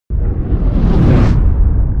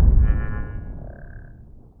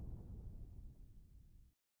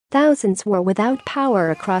Thousands were without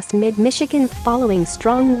power across mid-Michigan following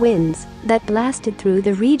strong winds that blasted through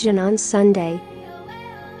the region on Sunday.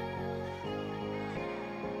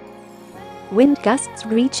 Wind gusts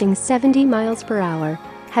reaching 70 miles per hour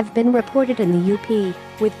have been reported in the UP,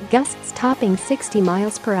 with gusts topping 60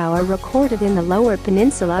 miles per hour recorded in the Lower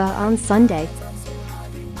Peninsula on Sunday.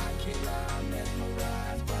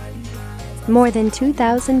 More than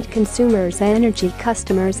 2,000 consumers' energy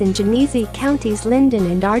customers in Genesee County's Linden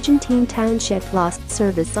and Argentine Township lost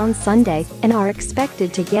service on Sunday and are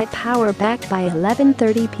expected to get power back by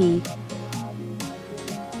 11:30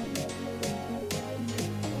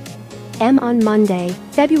 p.m. on Monday,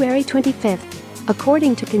 February 25th.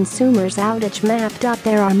 According to Consumers Outage Map.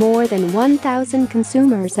 There are more than 1,000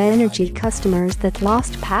 consumers' energy customers that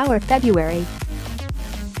lost power February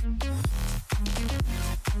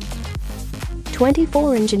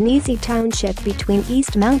 24 in Genesee Township between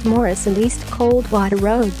East Mount Morris and East Coldwater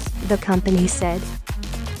roads, the company said.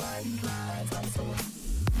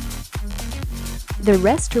 The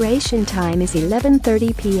restoration time is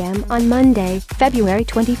 11:30 p.m. on Monday, February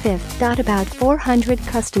 25th. About 400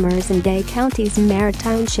 customers in Day County's Merritt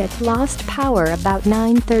Township lost power about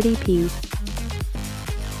 9:30 p.m.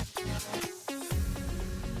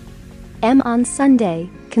 on Sunday,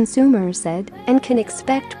 consumers said, and can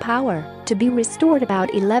expect power to be restored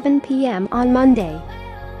about 11 p.m. on Monday.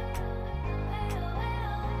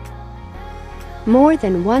 More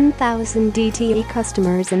than 1,000 DTE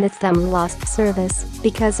customers in the thumb lost service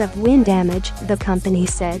because of wind damage, the company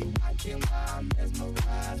said.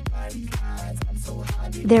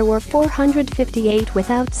 There were 458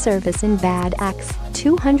 without service in Bad Axe,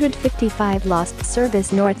 255 lost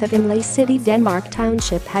service north of Imlay City. Denmark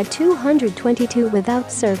Township had 222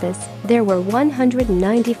 without service. There were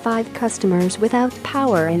 195 customers without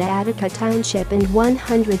power in Attica Township and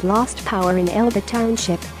 100 lost power in Elba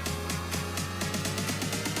Township.